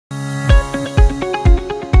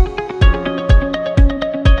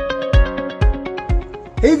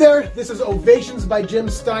Hey there, this is Ovations by Jim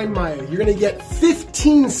Steinmeyer. You're going to get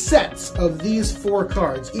 15 sets of these 4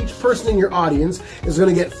 cards. Each person in your audience is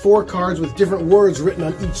going to get 4 cards with different words written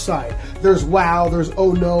on each side. There's wow, there's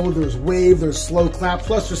oh no, there's wave, there's slow clap,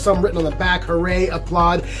 plus there's some written on the back, hooray,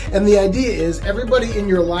 applaud. And the idea is everybody in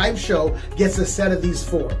your live show gets a set of these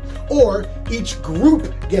 4. Or each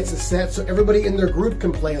group gets a set so everybody in their group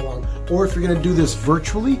can play along. Or if you're going to do this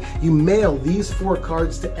virtually, you mail these 4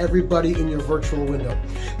 cards to everybody in your virtual window.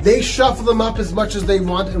 They shuffle them up as much as they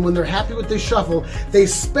want, and when they're happy with this shuffle, they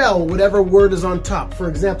spell whatever word is on top. For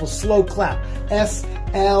example, slow clap,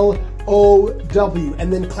 S-L-O-W,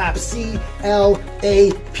 and then clap C-L-A-P,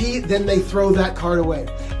 then they throw that card away.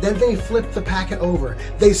 Then they flip the packet over.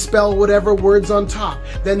 They spell whatever word's on top,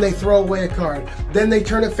 then they throw away a card. Then they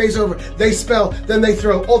turn it face over, they spell, then they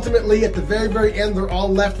throw. Ultimately, at the very, very end, they're all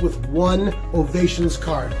left with one Ovations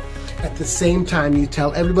card. At the same time, you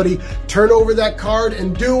tell everybody, turn over that card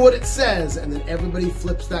and do what it says, and then everybody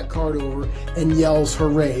flips that card over and yells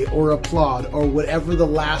hooray or applaud or whatever the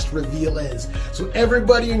last reveal is. So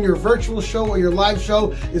everybody in your virtual show or your live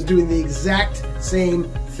show is doing the exact same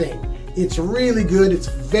thing. It's really good. It's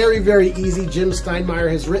very, very easy. Jim Steinmeyer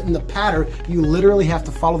has written the pattern. You literally have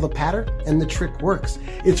to follow the pattern and the trick works.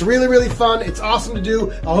 It's really, really fun. It's awesome to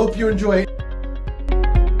do. I hope you enjoy it.